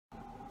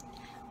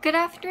Good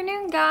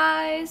afternoon,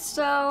 guys.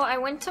 So I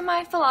went to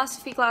my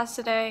philosophy class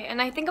today and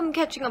I think I'm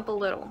catching up a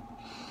little.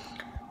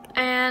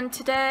 And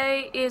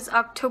today is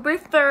October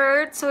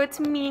 3rd, so it's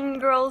Mean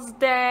Girls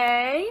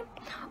Day.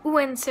 Ooh,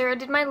 and Sarah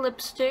did my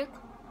lipstick.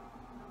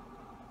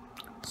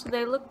 So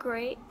they look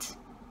great.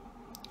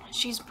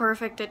 She's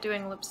perfect at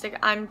doing lipstick.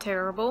 I'm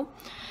terrible.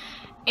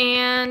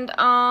 And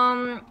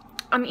I'm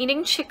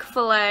eating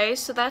Chick-fil-A,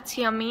 so that's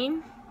yummy.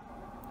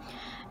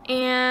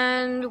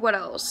 And what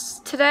else?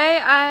 Today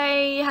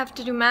I have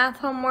to do math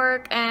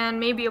homework and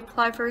maybe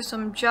apply for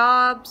some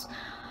jobs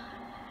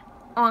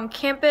on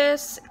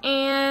campus,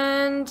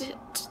 and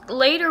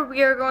later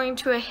we are going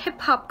to a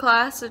hip-hop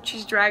class that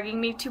she's dragging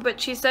me to, but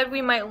she said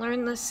we might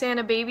learn the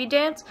Santa Baby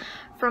dance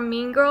from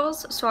Mean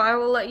Girls, so I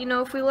will let you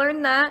know if we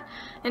learn that,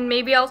 and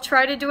maybe I'll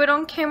try to do it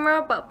on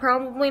camera, but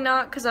probably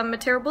not because I'm a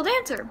terrible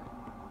dancer.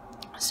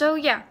 So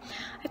yeah,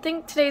 I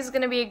think today's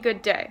gonna be a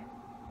good day.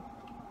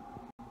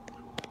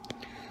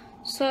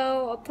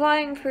 So,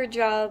 applying for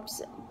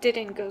jobs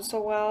didn't go so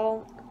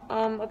well.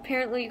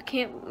 Apparently you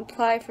can't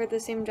apply for the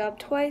same job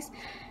twice,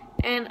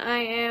 and I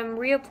am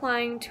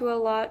reapplying to a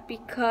lot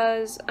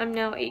because I'm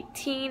now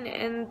 18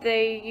 and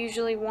they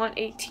usually want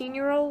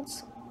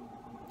 18-year-olds.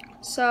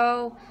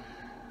 So,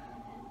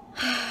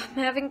 I'm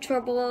having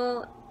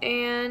trouble,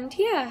 and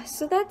yeah,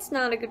 so that's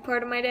not a good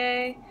part of my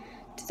day.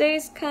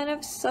 Today's kind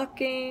of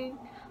sucking.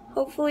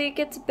 Hopefully it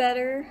gets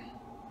better.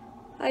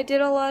 I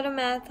did a lot of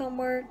math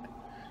homework.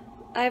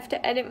 I have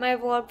to edit my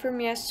vlog from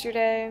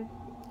yesterday,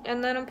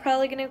 and then I'm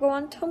probably going to go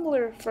on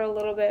Tumblr for a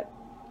little bit.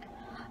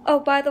 Oh,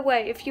 by the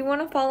way, if you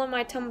want to follow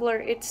my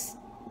Tumblr, it's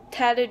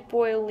Tatted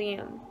Boy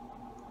Liam.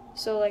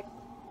 So like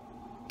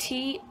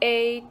Tatted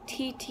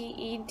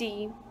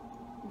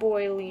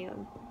Boy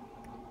Liam.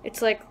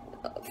 It's like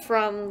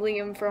from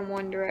Liam from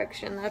One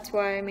Direction. That's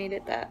why I made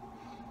it that.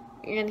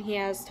 And he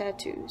has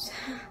tattoos.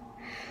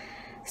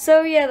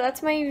 So yeah,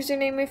 that's my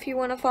username if you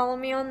want to follow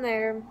me on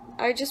there.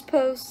 I just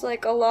post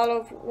like a lot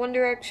of One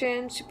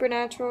Direction,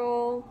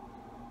 Supernatural,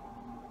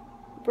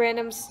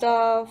 random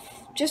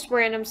stuff, just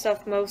random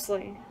stuff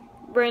mostly.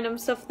 Random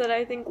stuff that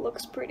I think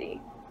looks pretty.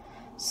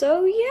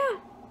 So yeah.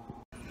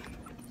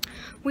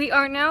 We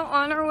are now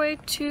on our way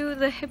to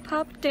the hip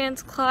hop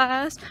dance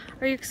class.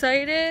 Are you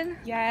excited?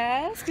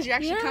 Yes, because you're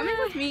actually coming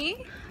with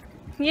me.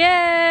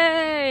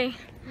 Yay!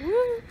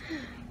 Woo.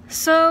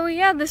 So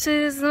yeah, this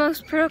is the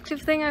most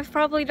productive thing I've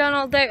probably done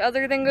all day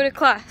other than go to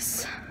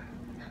class.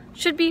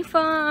 Should be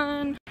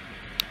fun.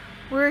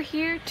 We're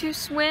here to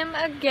swim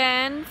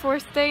again,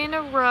 4th day in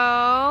a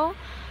row,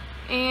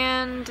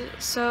 and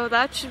so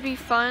that should be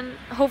fun.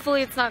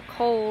 Hopefully it's not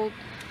cold.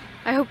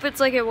 I hope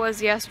it's like it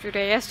was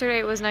yesterday. Yesterday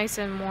it was nice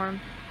and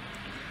warm.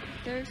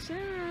 There's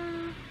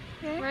Sarah,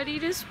 ready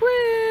to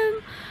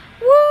swim.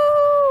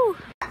 Woo!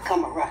 I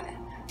come a running.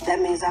 That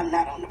means I'm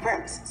not on the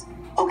premises.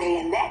 Okay,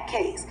 in that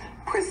case,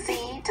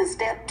 proceed to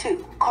step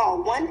 2.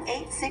 Call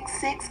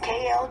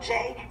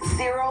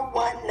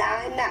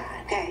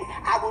 1-866-KLJ-0199. Okay,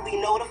 I will be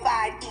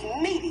notified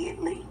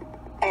immediately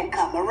and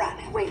come a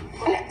running. Wait,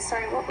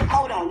 sorry,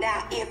 hold on.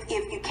 Now, if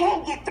you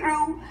can't get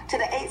through to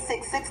the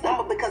 866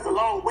 number because of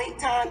long wait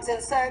times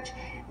and such,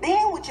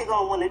 then what you're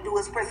gonna want to do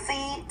is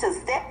proceed to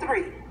step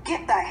 3.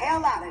 Get the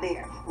hell out of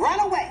there. Run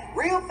away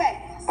real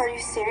fast. Are you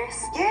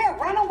serious? Yeah,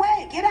 run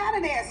away. Get out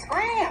of there.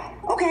 Scram.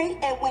 Okay,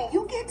 and when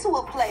you get to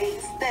a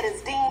place that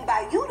is deemed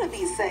by you to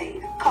be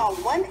safe, call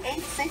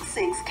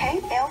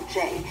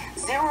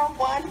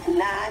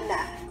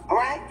 1-866-KLJ-0199. All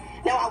right?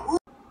 Now, I would.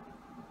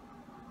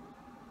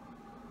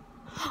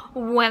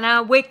 When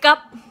I wake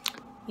up,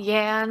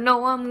 yeah, I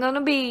know I'm gonna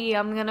be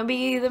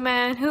the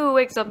man who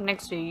wakes up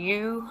next to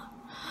you.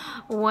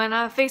 When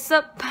I face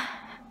up,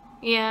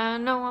 yeah, I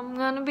know I'm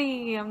gonna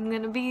be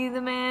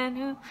the man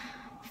who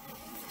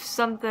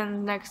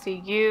something next to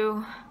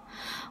you.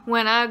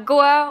 When I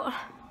go out,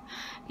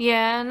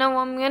 yeah, I know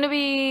I'm gonna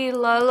be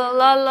la la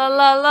la la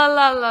la la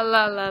la la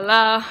la la la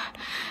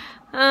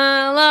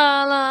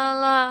la la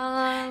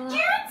la.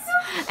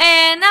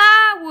 And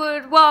I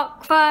would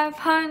walk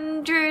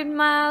 500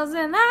 miles,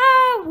 and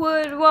I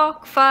would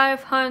walk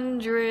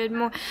 500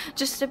 more,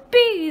 just to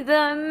be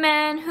the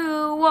man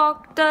who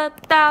walked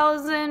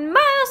 1,000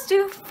 miles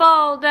to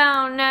fall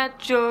down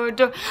at your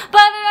door.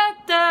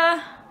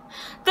 Ba-da-da-da,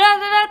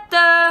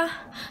 da-da-da-da,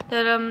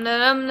 da-dum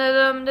da-dum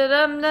da-dum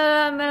da-dum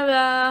da-dum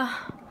da-da,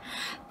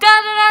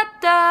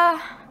 da-da-da-da,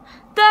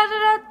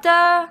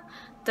 da-da-da-da,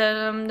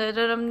 da-dum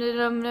da-dum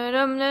da-dum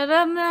da-dum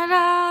da-dum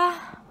da-da.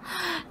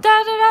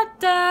 Da da da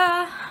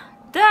da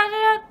da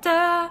da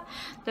da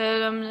da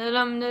dum da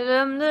dum da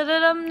dum da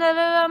dum da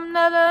dum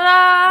da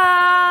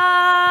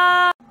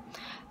da.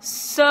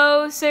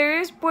 So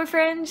Sarah's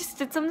boyfriend just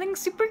did something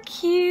super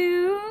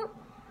cute.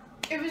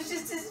 It was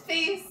just his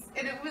face,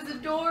 and it was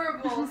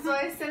adorable. So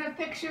I sent a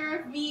picture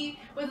of me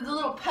with the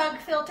little pug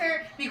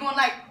filter, me going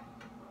like,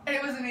 and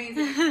it was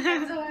amazing.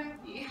 I'm so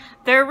happy.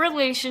 Their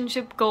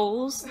relationship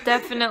goals,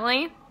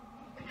 definitely.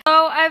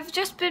 So I've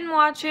just been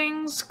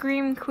watching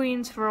Scream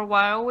Queens for a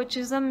while, which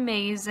is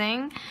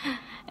amazing.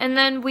 And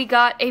then we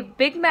got a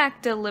Big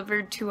Mac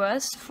delivered to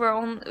us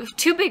for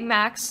two Big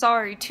Macs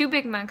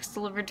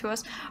delivered to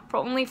us for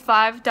only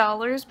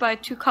 $5 by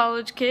two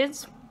college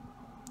kids.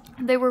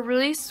 They were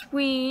really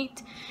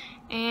sweet,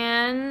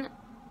 and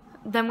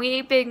then we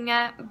ate Big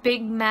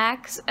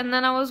Macs, and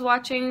then I was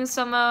watching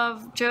some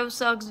of Joe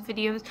Suggs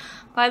videos.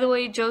 By the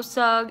way, Joe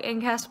Sugg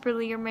and Casper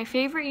Lee are my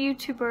favorite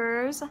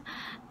YouTubers.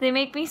 They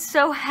make me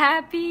so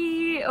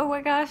happy. Oh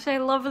my gosh, I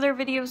love their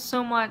videos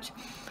so much.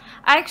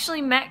 I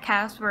actually met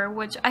Casper,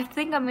 which I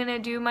think I'm going to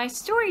do my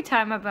story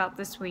time about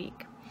this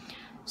week.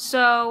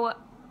 So,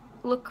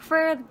 look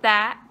for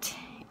that,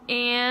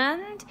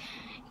 and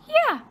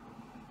yeah.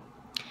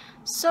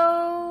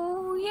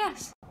 So,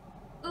 yes.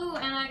 Ooh,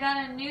 and I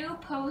got a new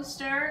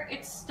poster.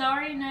 It's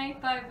Starry Night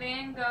by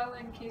Van Gogh,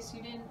 in case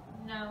you didn't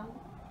know.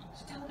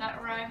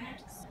 That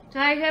rhymed.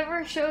 Did I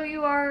ever show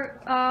you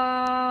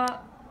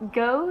our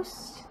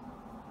ghost?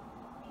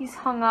 He's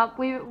hung up.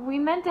 We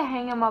meant to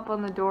hang him up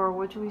on the door,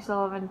 which we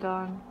still haven't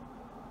done.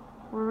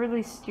 We're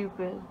really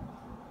stupid.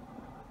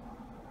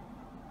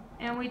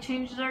 And we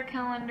changed our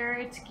calendar.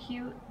 It's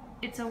cute.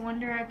 It's a One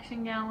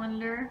Direction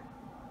calendar.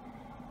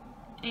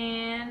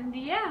 And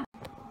yeah.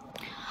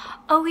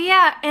 Oh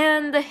yeah,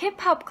 and the hip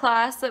hop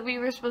class that we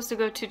were supposed to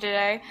go to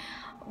today,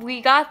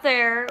 we got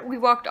there, we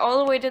walked all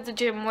the way to the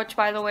gym, which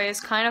by the way is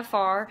kind of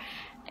far,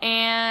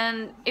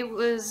 and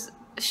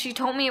she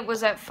told me it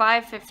was at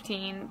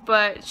 5:15,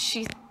 but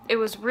it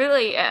was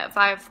really at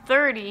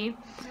 5:30,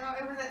 No,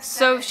 it was at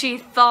so 7. she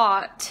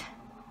thought,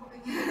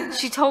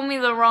 she told me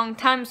the wrong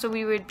time, so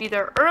we would be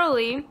there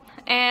early,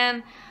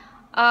 and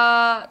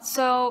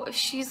so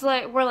she's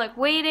like, we're like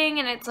waiting,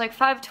 and it's like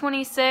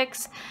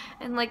 5:26,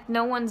 and like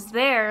no one's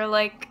there,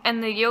 like,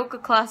 and the yoga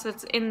class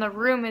that's in the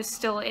room is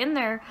still in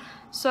there.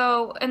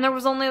 So, and there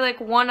was only like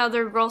one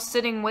other girl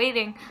sitting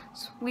waiting.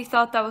 So we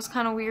thought that was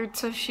kind of weird.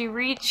 So she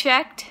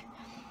rechecked,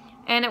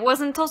 and it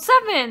wasn't until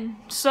 7.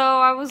 So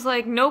I was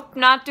like, nope,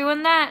 not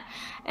doing that.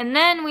 And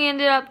then we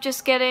ended up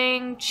just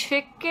getting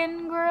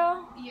chicken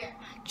grill. Yeah.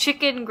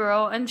 Chicken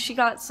grill, and she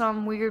got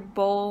some weird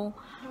bowl.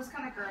 It was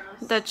kind of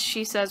gross. That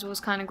she says was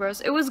kind of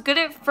gross. It was good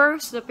at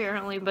first,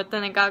 apparently, but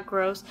then it got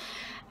gross.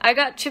 I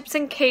got chips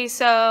and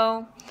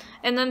queso,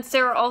 and then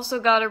Sarah also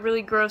got a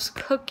really gross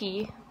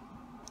cookie,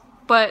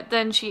 but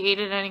then she ate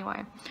it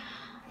anyway.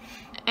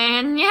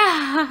 And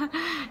yeah,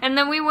 and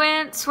then we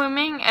went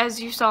swimming, as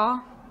you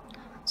saw.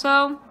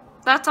 So,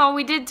 that's all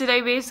we did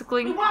today,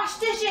 basically. We washed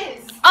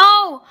dishes!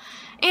 Oh,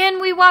 and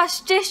we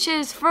washed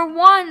dishes for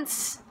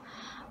once.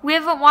 We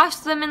haven't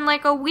washed them in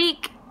like a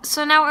week,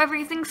 so now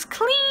everything's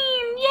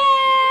clean.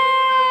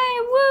 Yay!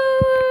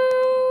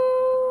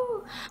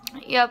 Woo!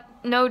 Yep,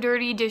 no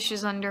dirty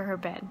dishes under her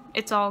bed.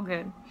 It's all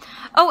good.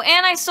 Oh,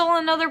 and I stole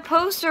another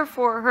poster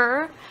for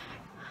her.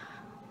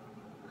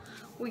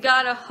 We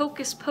got a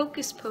Hocus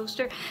Pocus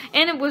poster,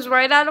 and it was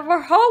right out of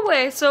our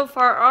hallway. So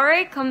far,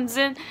 RA comes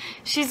in,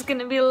 she's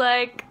gonna be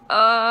like,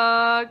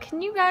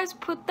 can you guys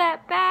put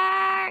that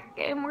back?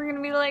 And we're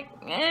gonna be like,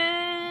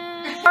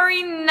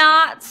 sorry,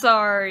 not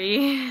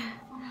sorry.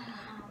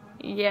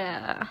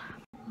 Yeah.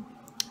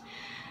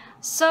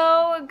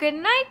 So, good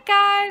night,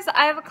 guys.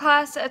 I have a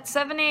class at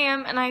 7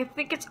 a.m. and I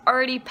think it's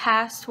already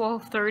past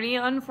 12:30,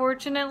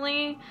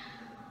 unfortunately.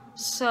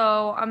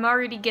 So, I'm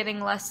already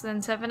getting less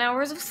than 7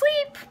 hours of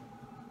sleep.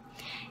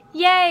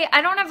 Yay!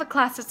 I don't have a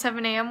class at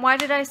 7 a.m. Why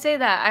did I say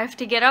that? I have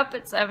to get up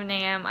at 7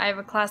 a.m. I have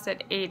a class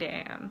at 8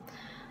 a.m.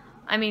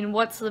 I mean,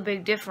 what's the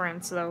big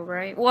difference, though,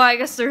 right? Well, I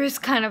guess there is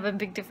kind of a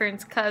big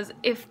difference, because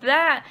if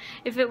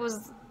it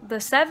was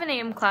the 7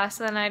 a.m. class,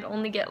 then I'd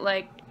only get,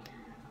 like,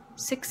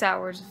 6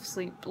 hours of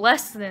sleep.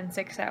 Less than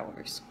 6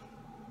 hours.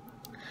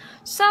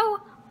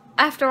 So,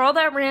 after all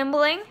that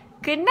rambling,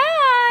 good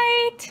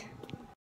night!